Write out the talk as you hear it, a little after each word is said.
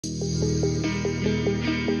Good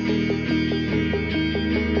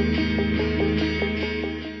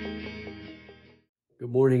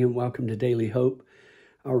morning and welcome to Daily Hope.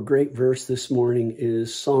 Our great verse this morning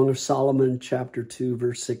is Song of Solomon, chapter 2,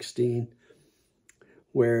 verse 16,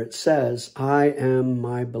 where it says, I am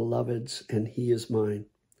my beloved's and he is mine.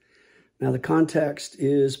 Now the context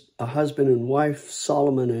is a husband and wife,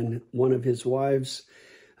 Solomon and one of his wives,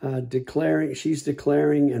 she's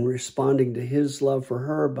declaring and responding to his love for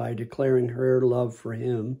her by declaring her love for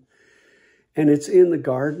him. And it's in the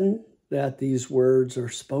garden that these words are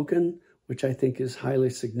spoken, which I think is highly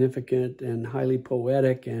significant and highly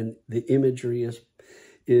poetic, and the imagery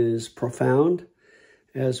is profound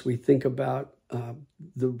as we think about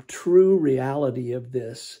the true reality of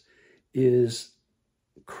this is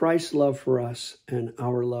Christ's love for us and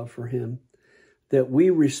our love for him, that we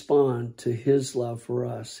respond to his love for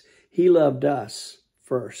us. He loved us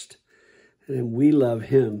first, and we love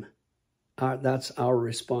him. That's our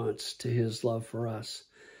response to his love for us.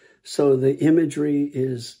 So the imagery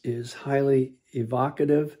is highly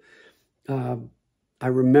evocative. I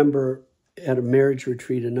remember at a marriage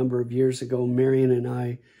retreat a number of years ago, Marion and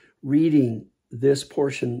I reading this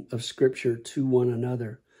portion of Scripture to one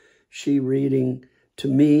another. She reading to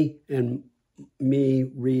me and me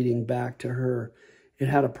reading back to her. It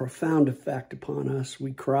had a profound effect upon us.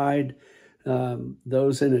 We cried.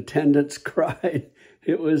 Those in attendance cried.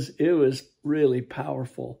 It was really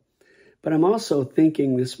powerful. But I'm also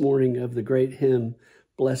thinking this morning of the great hymn,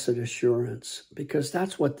 Blessed Assurance, because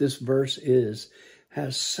that's what this verse is,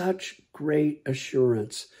 has such great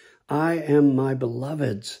assurance. I am my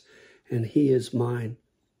beloved's, and he is mine.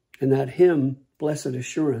 And that hymn, Blessed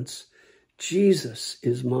Assurance, Jesus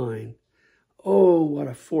is mine. Oh, what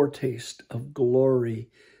a foretaste of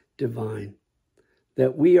glory divine,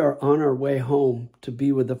 that we are on our way home to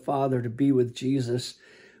be with the Father, to be with Jesus,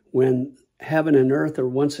 when heaven and earth are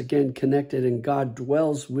once again connected and God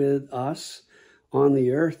dwells with us on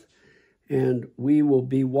the earth, and we will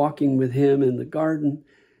be walking with him in the garden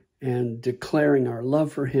and declaring our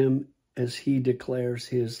love for him as he declares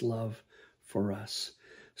his love for us.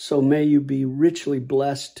 So may you be richly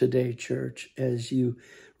blessed today, church, as you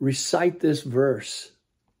recite this verse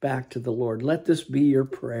back to the Lord. Let this be your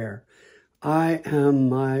prayer. I am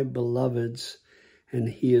my beloved's and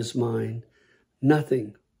he is mine.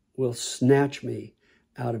 Nothing will snatch me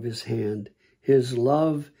out of his hand. His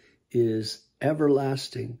love is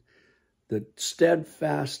everlasting. The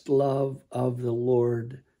steadfast love of the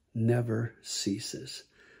Lord never ceases.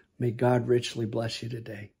 May God richly bless you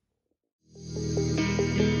today.